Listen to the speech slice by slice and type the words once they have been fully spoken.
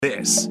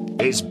This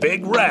is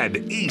Big Red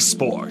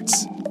Esports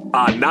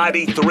on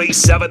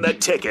 93.7 The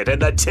Ticket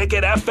and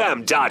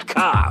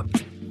theticketfm.com.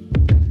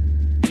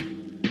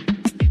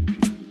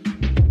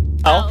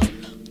 Oh.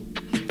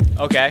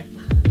 Okay.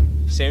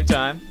 Same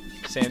time.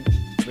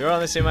 We were on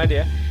the same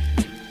idea.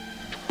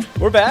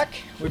 We're back.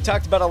 We've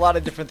talked about a lot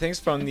of different things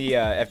from the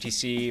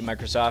FTC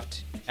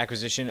Microsoft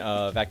acquisition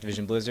of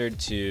Activision Blizzard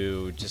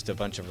to just a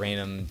bunch of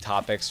random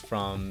topics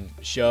from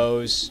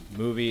shows,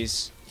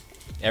 movies,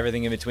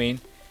 everything in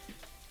between.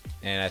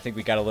 And I think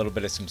we got a little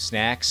bit of some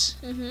snacks.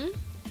 Mm-hmm.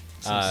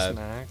 Some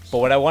snacks. But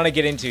what I want to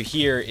get into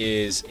here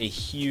is a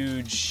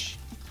huge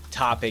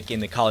topic in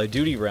the Call of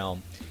Duty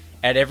realm.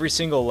 At every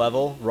single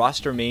level,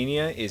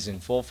 Rostermania is in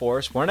full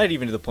force. We're not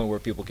even to the point where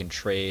people can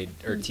trade,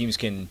 or teams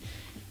can,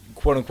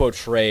 quote-unquote,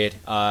 trade.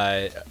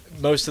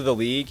 Most of the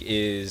league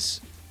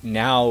is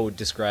now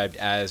described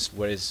as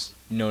what is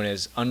known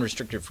as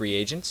unrestricted free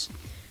agents.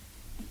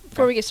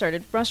 Before we get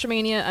started,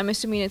 Rostermania, I'm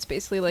assuming it's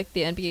basically like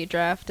the NBA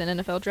draft and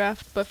NFL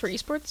draft, but for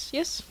esports,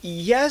 yes?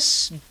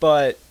 Yes,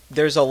 but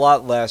there's a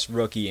lot less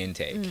rookie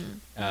intake.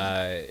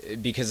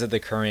 Because of the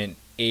current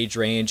age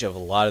range of a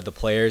lot of the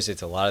players,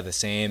 it's a lot of the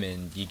same,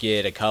 and you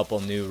get a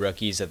couple new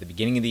rookies at the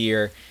beginning of the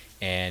year,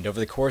 and over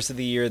the course of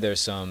the year, there's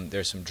some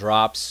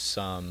drops,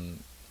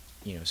 some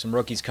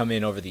rookies come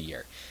in over the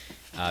year.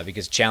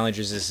 Because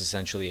Challengers is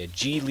essentially a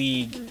G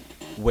League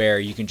where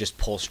you can just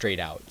pull straight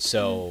out.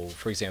 So,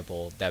 for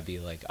example, that'd be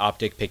like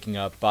Optic picking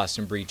up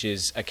Boston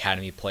Breach's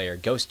Academy player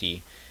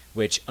Ghosty,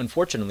 which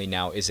unfortunately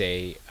now is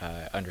a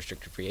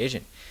unrestricted free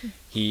agent.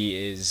 He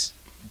is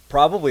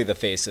probably the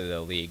face of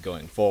the league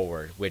going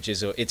forward, which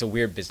is it's a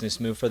weird business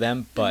move for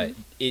them, but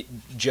it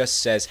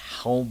just says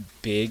how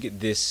big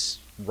this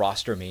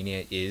roster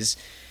mania is.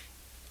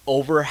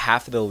 Over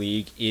half of the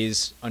league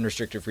is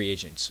unrestricted free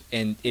agents,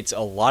 and it's a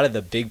lot of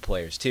the big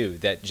players too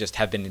that just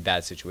have been in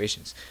bad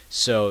situations.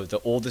 So the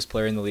oldest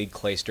player in the league,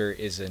 Clayster,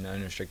 is an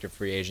unrestricted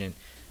free agent.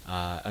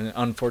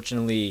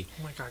 Unfortunately,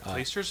 Oh my God,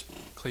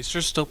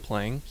 Clayster's still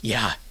playing?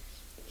 Yeah,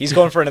 he's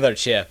going for another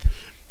chip.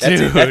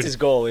 Dude. That's his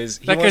goal. Is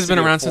That guy's been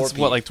around since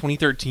what, like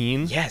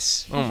 2013?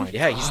 Yes. Oh my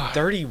yeah, God. he's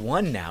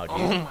 31 now, dude.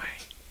 Oh my.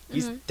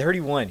 He's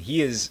 31.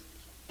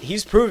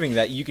 He's proving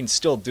that you can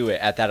still do it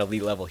at that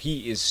elite level.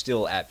 He is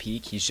still at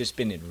peak. He's just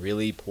been in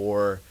really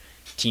poor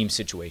team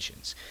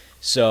situations.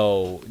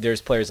 So there's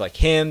players like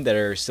him that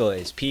are still at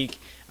his peak.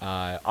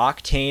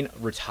 Octane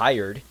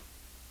retired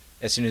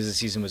as soon as the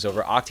season was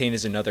over. Octane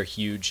is another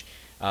huge.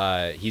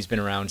 He's been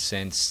around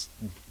since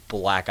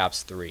Black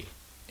Ops 3.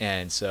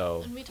 And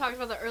so... And we talked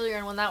about that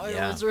earlier when that was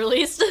Yeah.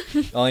 released.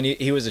 Well, and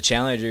he was a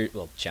challenger.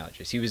 Well,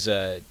 challengers. He was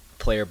a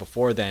player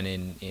before then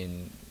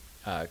in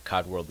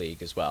COD World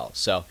League as well.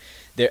 So,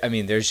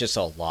 there's just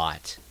a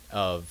lot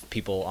of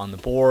people on the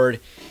board,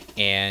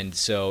 and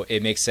so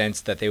it makes sense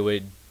that they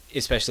would,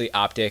 especially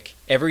Optic,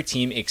 every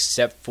team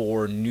except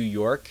for New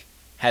York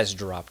has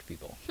dropped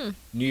people.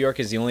 New York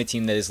is the only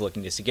team that is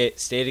looking to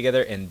stay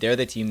together, and they're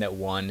the team that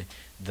won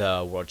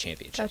the World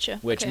Championship. Gotcha.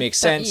 Which Okay. makes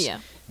sense. Yeah.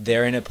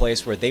 They're in a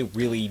place where they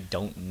really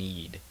don't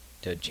need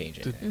to change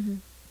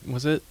anything.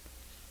 Did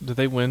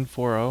they win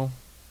 4-0?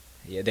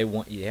 Yeah, they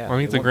won. Yeah, Or I mean,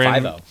 they it's a won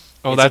grand. 5-0.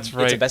 Oh, It's that's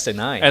right. It's a best of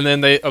 9. And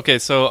then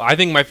so I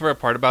think my favorite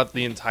part about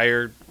the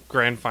entire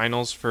grand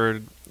finals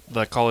for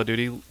the Call of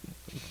Duty,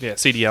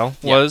 CDL,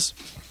 was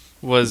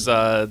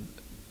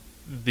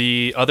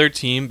the other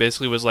team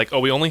basically was like, oh,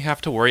 we only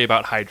have to worry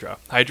about Hydra.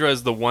 Hydra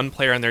is the one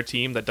player on their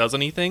team that does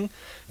anything.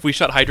 If we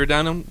shut Hydra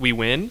down, we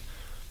win.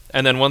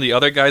 And then one of the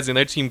other guys in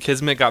their team,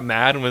 Kismet, got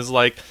mad and was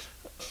like,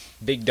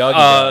 Big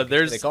Dog.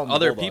 there's They call him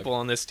other Bulldog. people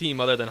on this team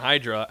other than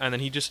Hydra. And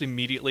then he just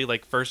immediately,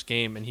 like, first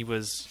game, and he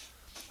was,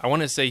 I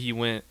want to say he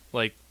went,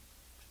 like,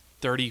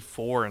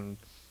 34-8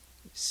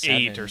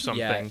 or something.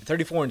 Yeah,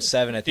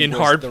 34-7, I think. In was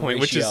the Hardpoint,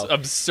 which is ratio.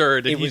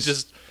 absurd. And he's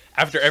just,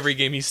 after every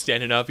game he's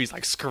standing up, he's,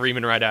 like,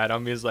 screaming right at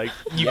him. He's like,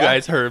 you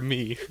guys heard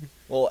me.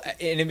 Well,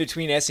 and in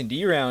between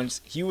S&D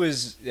rounds, he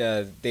was.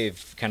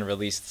 They've kind of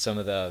released some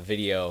of the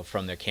video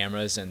from their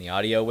cameras and the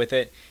audio with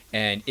it.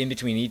 And in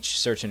between each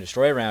search and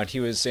destroy round, he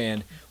was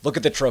saying, "Look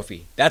at the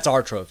trophy. That's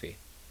our trophy."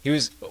 He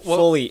was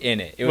fully in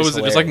it. It was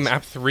It was like hilarious.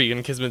 map 3,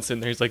 and Kismet's sitting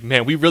there. He's like,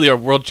 man, we really are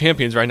world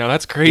champions right now.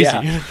 That's crazy.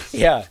 Yeah,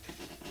 yeah.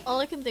 All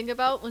I can think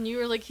about when you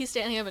were like, he's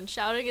standing up and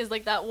shouting is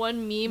like that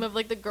one meme of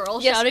like the girl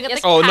Yes, shouting at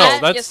yes. the Oh,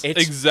 cat. no, that's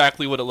It's-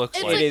 exactly what it looks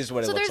It's like. It is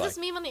what it so looks there's this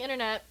like. meme on the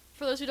internet,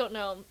 for those who don't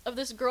know, of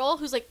this girl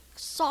who's like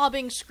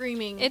sobbing,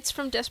 screaming. It's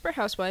from Desperate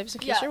Housewives,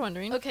 in case you're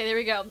wondering. Okay, there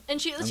we go. And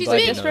she's glad being you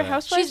know Desperate that.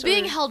 Housewives. she's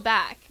being or- held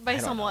back by I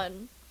don't know.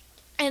 someone.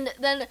 And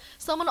then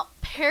someone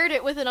paired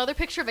it with another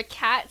picture of a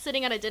cat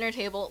sitting at a dinner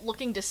table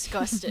looking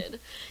disgusted.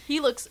 He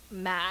looks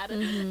mad.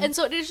 And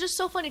so it is just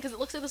so funny because it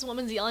looks like this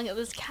woman's yelling at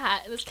this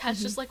cat, and this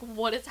cat's just like,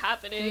 what is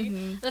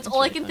happening? That's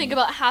all I can think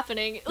about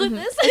happening with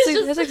this.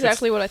 That's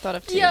exactly what I thought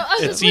of too. Yeah, I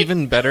was It's just like,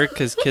 even better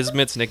because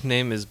Kismet's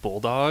nickname is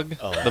Bulldog.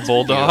 Oh, the that's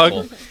Bulldog.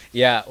 beautiful.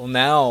 Yeah. Well,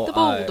 now The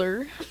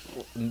boulder.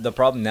 the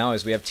problem now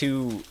is we have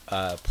two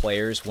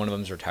players. One of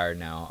them's retired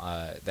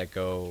now. That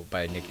go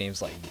by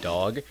nicknames like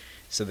Dog.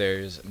 So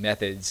there's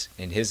Methods,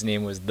 and his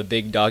name was the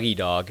Big Doggy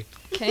Dog.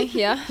 Okay,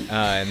 yeah.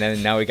 And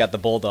then now we got the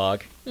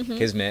Bulldog, Mm-hmm.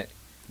 Kismet.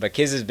 But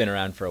Kiz has been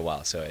around for a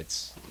while, so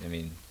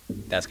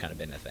that's kind of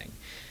been a thing.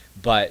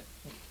 But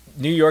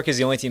New York is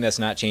the only team that's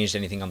not changed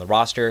anything on the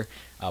roster.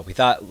 We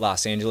thought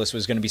Los Angeles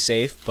was going to be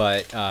safe,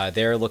 but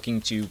they're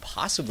looking to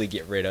possibly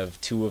get rid of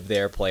 2 of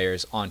their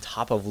players on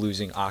top of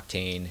losing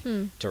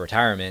Octane to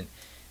retirement,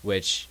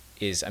 which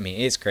is,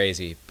 it's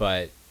crazy,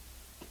 but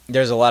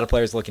there's a lot of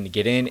players looking to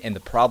get in, and the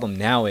problem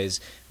now is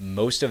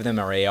most of them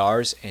are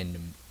ARs,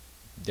 and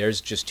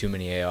there's just too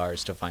many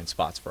ARs to find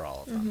spots for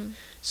all of them. Mm-hmm.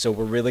 So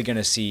we're really going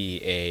to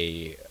see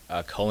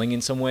a culling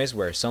in some ways,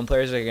 where some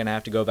players are going to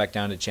have to go back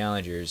down to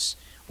challengers,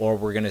 or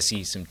we're going to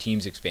see some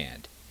teams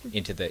expand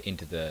into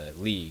the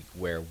league,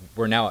 where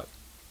we're now at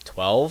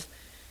 12.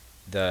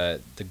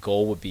 The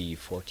goal would be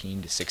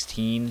 14 to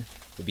 16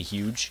 would be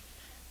huge.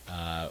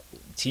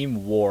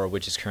 Team War,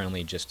 which is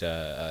currently just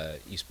a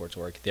esports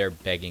org, they're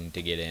begging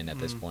to get in at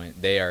this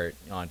point. They are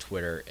on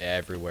Twitter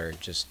everywhere,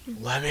 just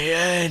let me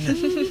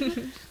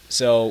in.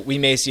 So we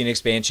may see an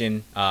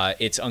expansion.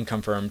 It's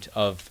unconfirmed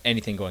of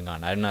anything going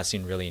on. I've not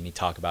seen really any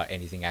talk about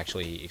anything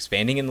actually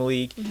expanding in the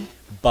league,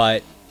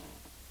 but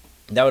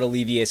that would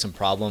alleviate some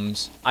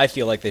problems. I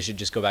feel like they should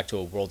just go back to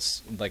a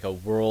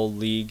world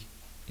league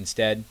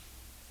instead.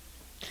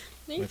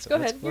 Go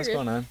ahead. What's You're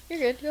going good. on? You're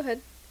good. Go ahead.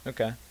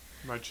 Okay.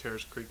 My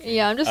chair's creaking.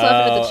 Yeah, I'm just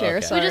laughing at the chair.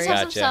 Okay. Sorry. We just have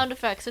some Gotcha. sound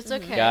effects. It's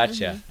okay.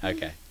 Gotcha.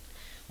 Okay.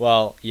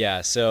 Well,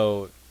 yeah,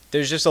 so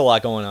there's just a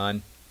lot going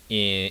on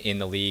in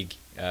the league.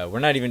 We're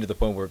not even to the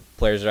point where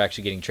players are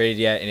actually getting traded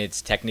yet, and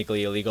it's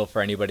technically illegal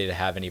for anybody to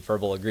have any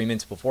verbal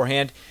agreements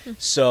beforehand.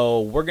 So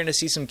we're going to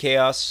see some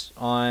chaos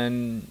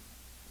on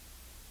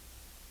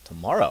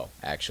tomorrow,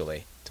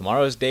 actually.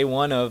 Tomorrow is day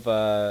 1 of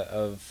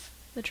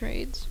The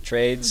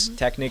trades.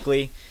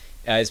 technically.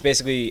 It's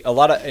basically a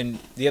lot of, and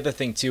the other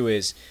thing too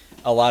is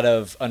a lot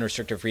of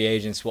unrestricted free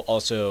agents will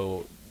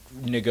also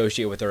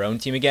negotiate with their own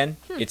team again.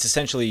 It's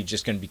essentially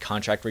just going to be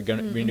contract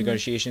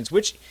renegotiations,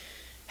 which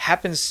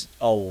happens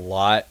a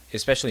lot,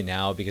 especially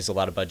now because a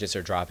lot of budgets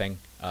are dropping.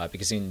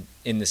 Because in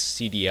the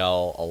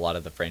CDL, a lot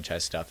of the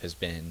franchise stuff has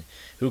been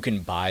who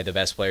can buy the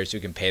best players, who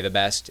can pay the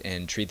best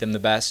and treat them the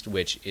best,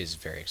 which is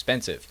very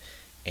expensive.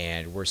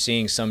 And we're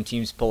seeing some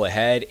teams pull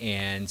ahead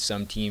and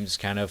some teams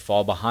kind of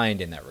fall behind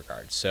in that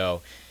regard.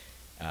 So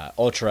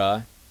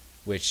Ultra,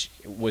 which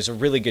was a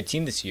really good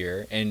team this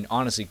year and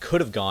honestly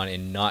could have gone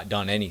and not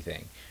done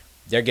anything,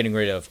 they're getting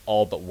rid of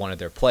all but one of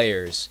their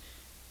players.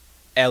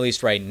 At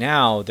least right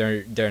now,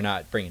 they're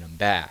not bringing them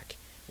back.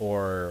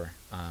 Or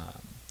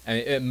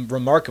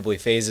remarkably,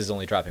 FaZe is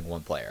only dropping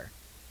 1 player,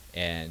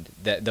 and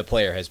the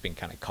player has been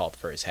kind of called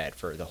for his head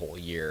for the whole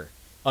year.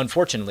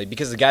 Unfortunately,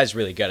 because the guy's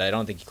really good. I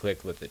don't think he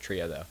clicked with the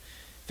trio though.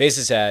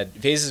 FaZe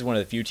is one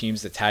of the few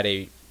teams that's had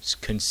a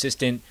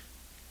consistent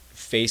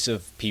face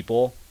of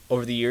people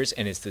over the years,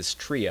 and it's this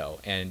trio.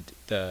 And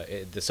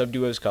the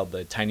sub-duo is called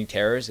the Tiny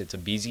Terrors. It's a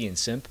BZ and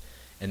Simp,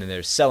 and then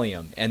there's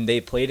Celium, and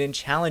they played in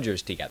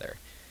Challengers together.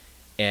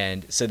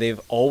 And so they've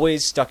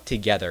always stuck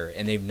together,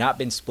 and they've not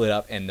been split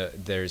up, and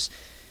there's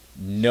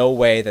no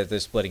way that they're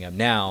splitting up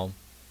now.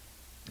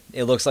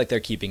 It looks like they're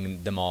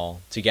keeping them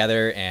all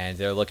together, and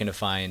they're looking to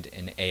find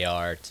an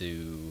AR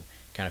to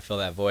kind of fill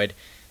that void.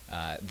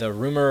 The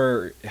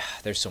rumor,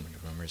 there's so many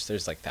rumors.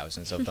 There's like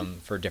thousands of them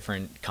for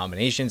different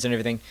combinations and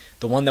everything.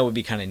 The one that would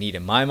be kind of neat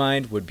in my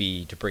mind would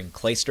be to bring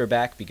Clayster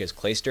back, because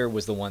Clayster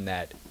was the one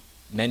that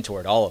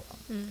mentored all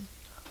of them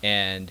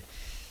and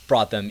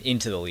brought them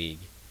into the league.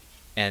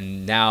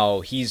 And now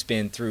he's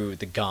been through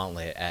the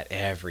gauntlet at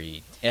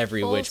every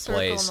Full which circle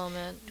place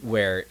moment.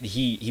 where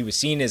he was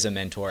seen as a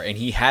mentor, and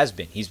he has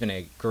been. He's been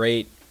a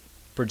great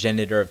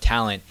progenitor of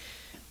talent,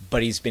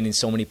 but he's been in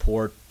so many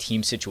poor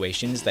team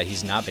situations that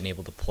he's not been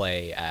able to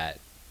play at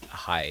a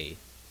high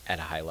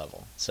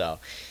level. So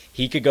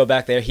he could go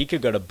back there. He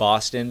could go to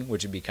Boston,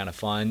 which would be kind of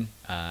fun.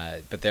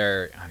 But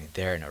they're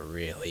in a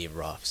really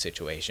rough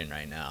situation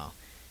right now.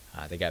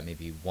 They got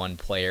maybe 1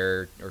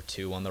 player or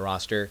 2 on the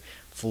roster.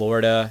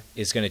 Florida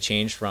is going to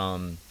change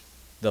from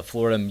the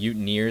Florida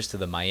Mutineers to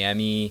the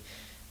Miami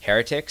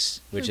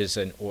Heretics, which is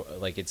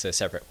it's a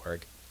separate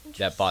org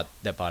that bought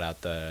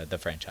out the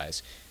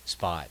franchise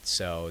spot.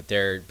 So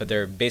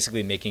they're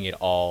basically making it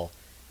all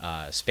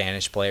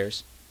Spanish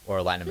players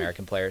or Latin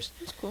American players.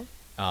 That's cool.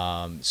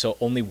 So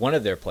only one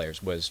of their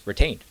players was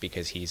retained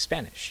because he's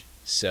Spanish.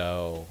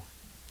 So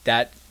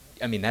that's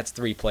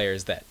 3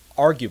 players that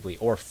arguably,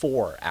 or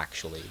 4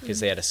 actually, because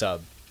they had a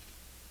sub.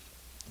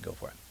 Go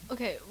for it.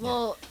 Okay,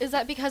 well, is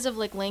that because of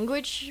like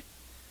language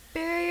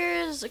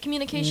barriers,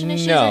 communication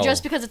issues, No. or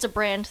just because it's a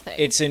brand thing?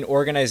 It's an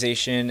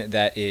organization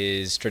that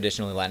is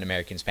traditionally Latin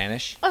American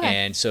Spanish, Okay.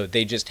 and so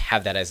they just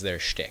have that as their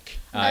shtick.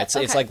 It's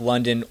Okay. like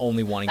London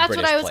only wanting That's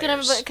British what I was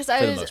players. gonna, because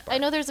for the most part. I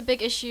know there's a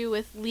big issue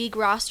with league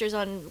rosters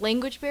on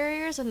language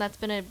barriers, and that's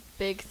been a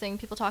big thing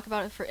people talk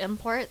about for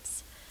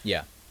imports,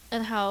 Yeah.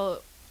 and how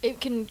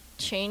it can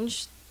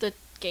change the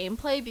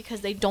gameplay because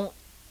they don't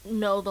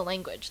know the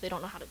language, they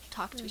don't know how to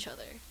talk to each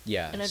other.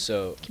 Yeah, And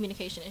so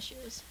communication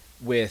issues.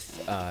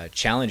 with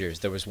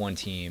challengers, there was one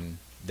team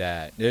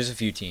that there's a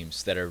few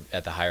teams that are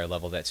at the higher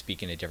level that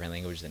speak in a different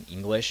language than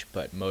English,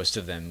 but most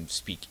of them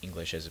speak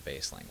English as a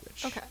base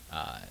language. Okay.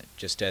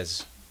 Just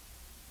as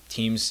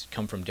teams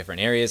come from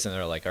different areas and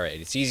they're like, all right,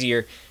 it's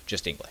easier,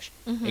 just English.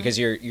 Because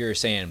you're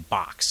saying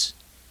box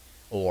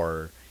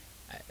or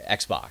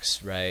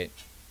Xbox, right?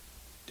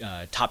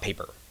 Top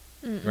paper,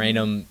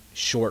 random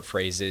short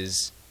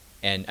phrases.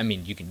 And I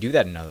mean, you can do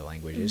that in other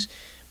languages,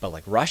 but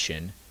like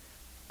Russian,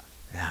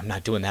 I'm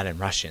not doing that in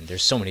Russian.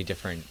 There's so many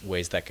different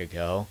ways that could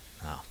go.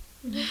 Oh.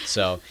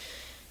 So,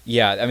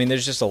 yeah, I mean,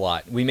 there's just a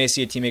lot. We may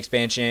see a team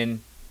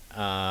expansion.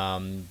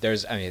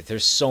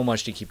 There's so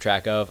much to keep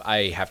track of.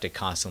 I have to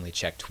constantly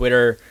check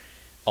Twitter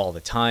all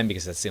the time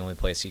because that's the only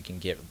place you can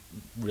get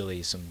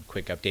really some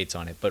quick updates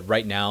on it. But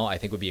right now, I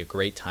think would be a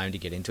great time to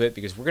get into it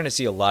because we're going to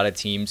see a lot of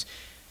teams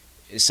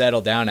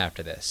settle down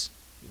after this.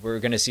 We're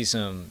going to see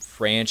some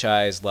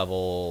franchise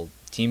level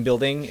team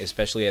building,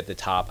 especially at the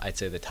top. I'd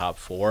say the top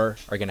 4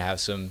 are going to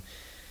have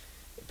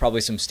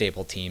probably some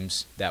staple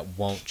teams that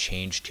won't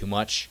change too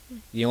much.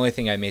 The only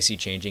thing I may see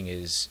changing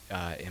is,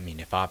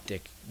 if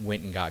Optic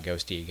went and got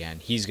Ghosty again,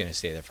 he's going to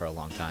stay there for a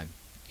long time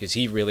because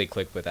he really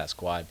clicked with that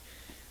squad.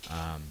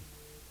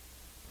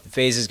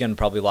 FaZe is going to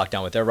probably lock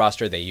down with their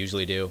roster. They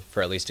usually do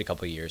for at least a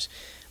couple of years.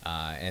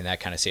 And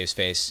that kind of saves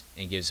face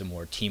and gives a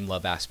more team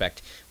love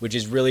aspect, which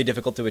is really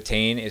difficult to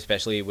attain,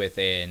 especially with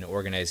an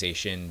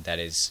organization that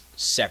is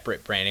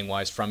separate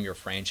branding-wise from your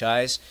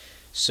franchise.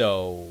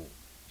 So,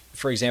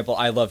 for example,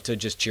 I love to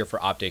just cheer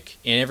for Optic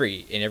in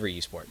every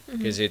esport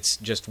because it's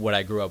just what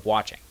I grew up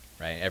watching.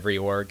 Right, every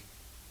org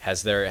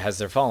has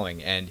their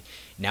following, and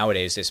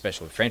nowadays,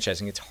 especially with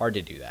franchising, it's hard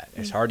to do that.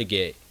 It's hard to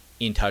get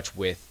in touch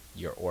with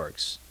your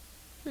orgs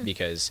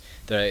because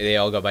they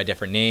all go by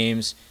different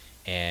names.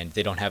 And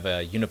they don't have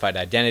a unified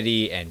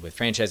identity, and with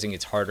franchising,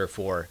 it's harder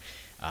for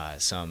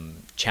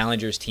some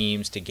challengers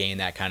teams to gain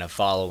that kind of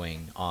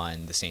following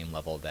on the same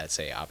level that,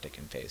 say, Optic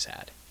and FaZe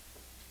had.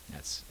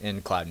 That's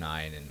in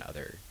Cloud9 and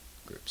other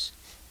groups.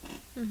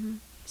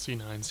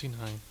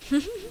 C9.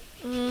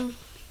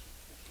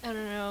 I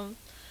don't know.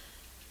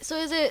 So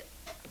is it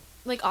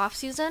like off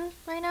season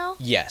right now?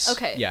 Yes.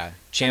 Okay. Yeah.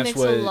 Champs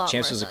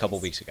was a couple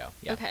weeks ago.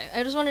 Yeah. Okay.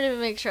 I just wanted to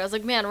make sure. I was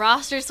like, man,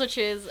 roster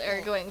switches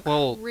are going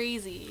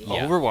crazy.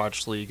 Yeah.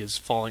 Overwatch League is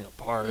falling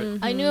apart.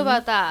 I knew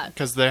about that.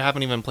 Because they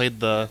haven't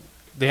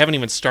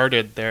even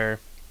started their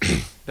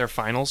their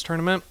finals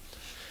tournament,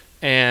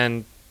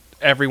 and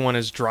everyone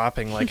is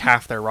dropping like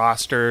half their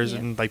rosters,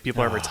 and like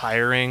people are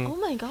retiring. Oh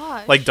my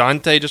gosh! Like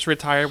Dante just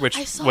retired, which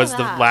was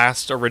the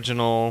last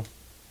original.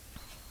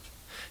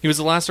 He was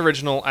the last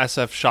original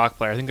SF Shock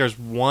player. I think there's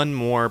one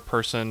more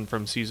person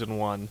from season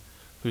 1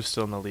 who's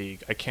still in the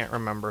league. I can't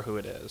remember who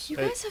it is. You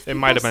guys have it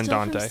might have been still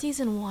Dante. From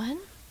season 1?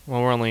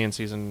 Well, we're only in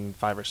season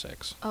 5 or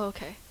 6. Oh,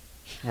 okay.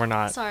 We're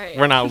not. Sorry.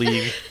 We're not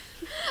league.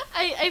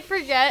 I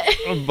forget.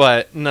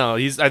 But no,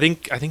 I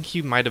think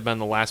he might have been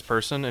the last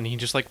person, and he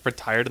just like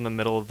retired in the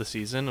middle of the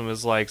season and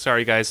was like,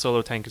 "Sorry guys,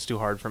 solo tank is too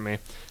hard for me.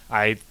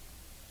 I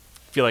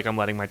feel like I'm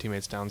letting my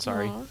teammates down.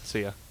 Sorry. Aww.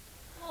 See ya."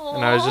 Aww.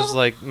 And I was just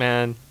like,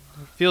 man,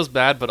 it feels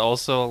bad, but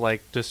also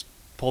like just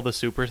pull the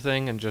super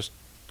thing and just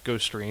go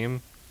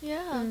stream.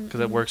 Yeah. Because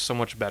it works so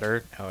much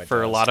better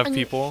for does. a lot of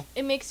people.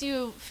 It makes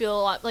you feel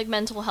a lot, like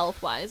mental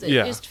health wise. It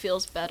just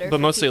feels better. But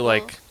for mostly people.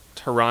 like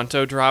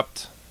Toronto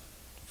dropped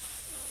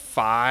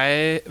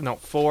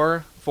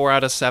 4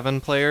 out of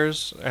 7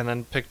 players, and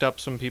then picked up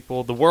some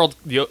people.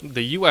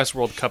 The U.S.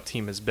 World Cup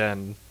team has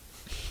been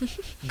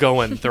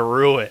going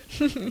through it.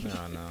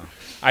 Oh no.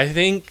 I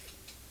think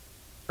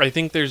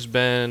there's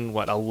been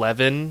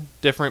 11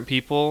 different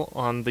people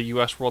on the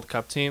U.S. World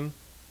Cup team,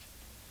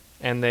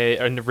 and they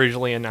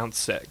originally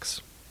announced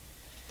 6.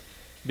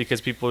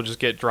 Because people just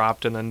get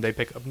dropped and then they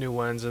pick up new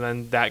ones, and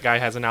then that guy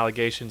has an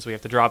allegation, so we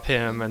have to drop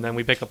him, and then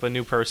we pick up a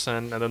new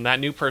person, and then that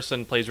new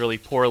person plays really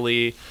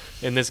poorly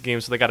in this game,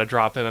 so they got to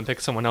drop him and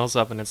pick someone else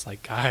up, and it's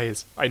like,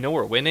 guys, I know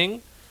we're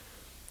winning,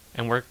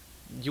 and we're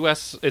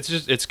U.S.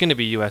 It's going to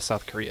be U.S.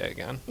 South Korea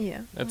again.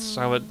 Yeah. That's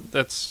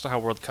how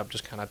World Cup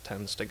just kind of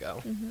tends to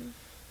go. Mm-hmm.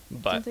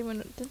 But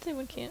didn't they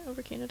win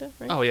over Canada?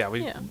 Right? oh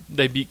yeah,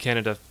 they beat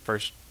Canada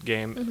first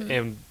game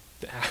and.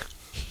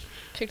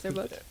 Kicked their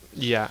butt.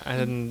 Yeah,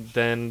 and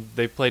then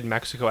they played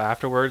Mexico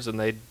afterwards, and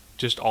they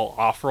just all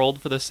off-rolled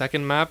for the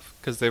second map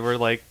because they were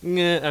like,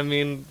 I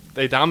mean,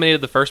 they dominated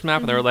the first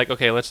map, and they were like,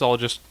 okay, let's all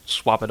just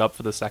swap it up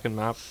for the second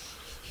map.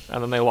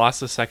 And then they lost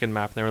the second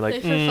map, and they were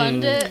like, they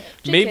for-funded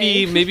it.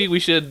 maybe we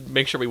should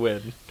make sure we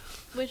win.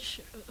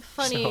 Which,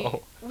 funny,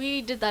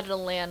 we did that at a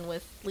LAN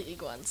with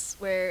League once,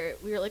 where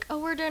we were like, oh,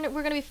 we're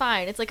gonna be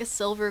fine. It's like a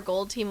silver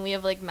gold team, and we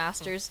have like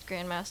masters,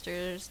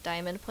 grandmasters,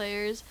 diamond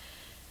players,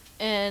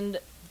 and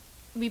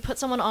we put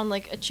someone on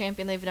like a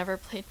champion they've never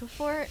played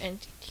before,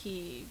 and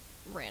he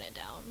ran it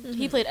down.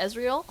 He played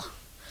Ezreal.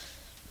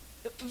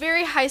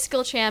 Very high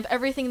skill champ.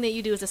 Everything that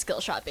you do is a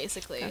skill shot,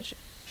 basically. Gotcha.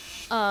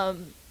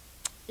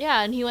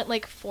 Yeah, and he went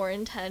like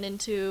 4-10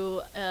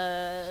 into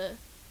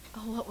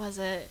what was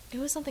it? It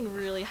was something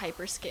really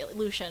hyper scale.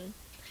 Lucian.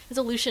 It's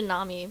a Lucian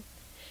Nami,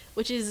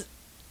 which is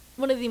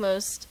one of the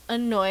most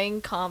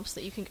annoying comps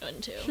that you can go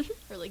into,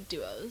 or like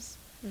duos.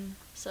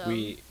 So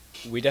we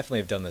definitely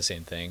have done the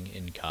same thing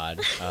in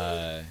COD.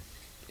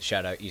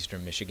 Shout out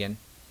Eastern Michigan.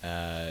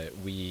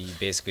 We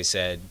basically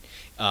said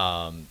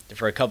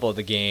for a couple of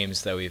the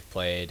games that we've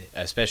played,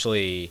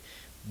 especially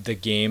the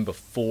game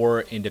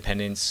before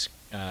Independence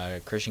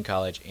Christian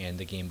College and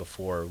the game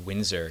before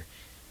Windsor,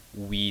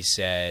 we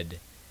said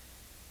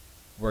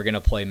we're going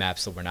to play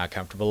maps that we're not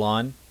comfortable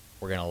on.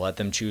 We're going to let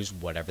them choose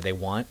whatever they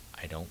want.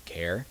 I don't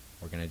care.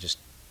 We're going to just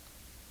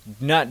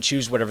not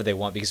choose whatever they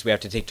want because we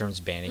have to take turns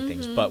banning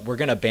things, but we're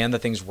going to ban the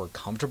things we're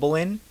comfortable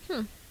in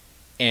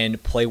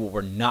and play what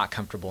we're not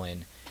comfortable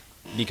in,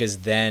 because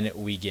then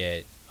we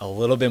get a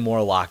little bit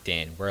more locked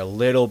in. We're a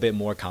little bit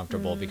more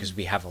comfortable because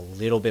we have a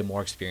little bit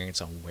more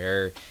experience on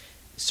where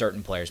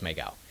certain players may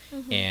go.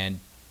 And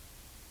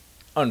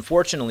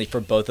unfortunately for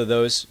both of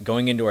those,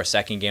 going into our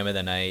second game of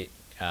the night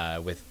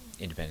with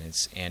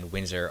Independence and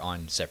Windsor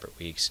on separate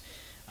weeks,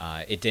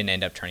 it didn't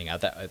end up turning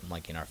out that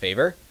like in our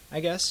favor, I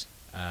guess.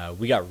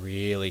 We got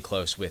really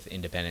close with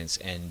Independence,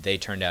 and they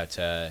turned out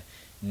to.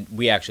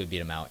 We actually beat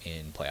them out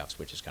in playoffs,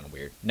 which is kind of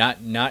weird.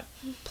 Not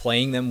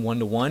playing them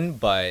 1-1,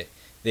 but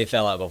they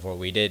fell out before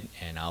we did,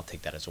 and I'll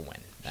take that as a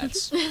win.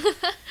 That's,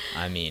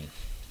 I mean,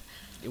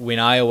 when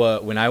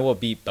Iowa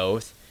beat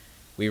both,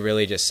 we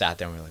really just sat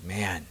there and we were like,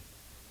 man,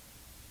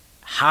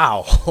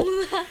 how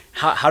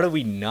do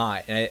we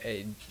not?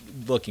 And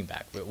looking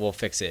back, we'll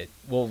fix it.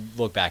 We'll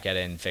look back at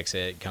it and fix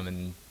it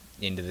coming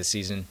into the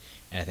season.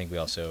 And I think we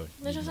also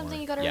there's just something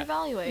you got to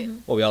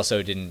reevaluate. Well, we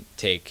also didn't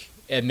take.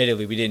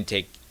 Admittedly, we didn't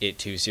take it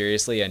too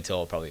seriously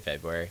until probably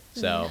February.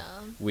 So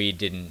we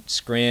didn't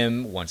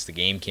scrim. Once the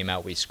game came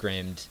out, we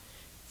scrimmed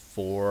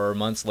 4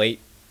 months late.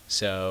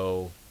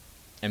 So,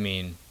 I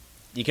mean,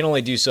 you can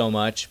only do so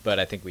much, but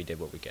I think we did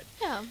what we could.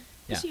 Yeah.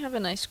 Because you have a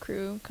nice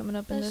crew coming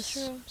up in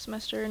this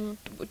semester. And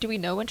do we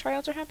know when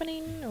tryouts are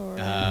happening? Or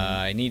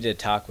I need to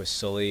talk with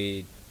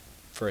Sully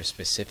for a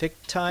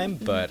specific time,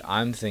 but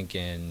I'm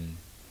thinking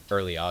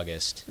early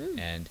August.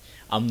 And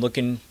I'm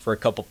looking for a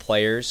couple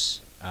players.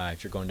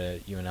 If you're going to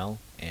UNL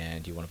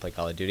and you want to play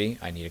Call of Duty,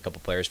 I need a couple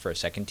players for a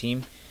second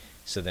team,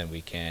 so then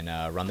we can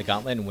run the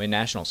gauntlet and win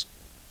nationals.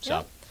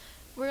 So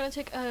we're going to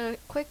take a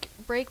quick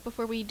break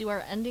before we do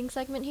our ending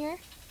segment here,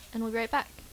 and we'll be right back.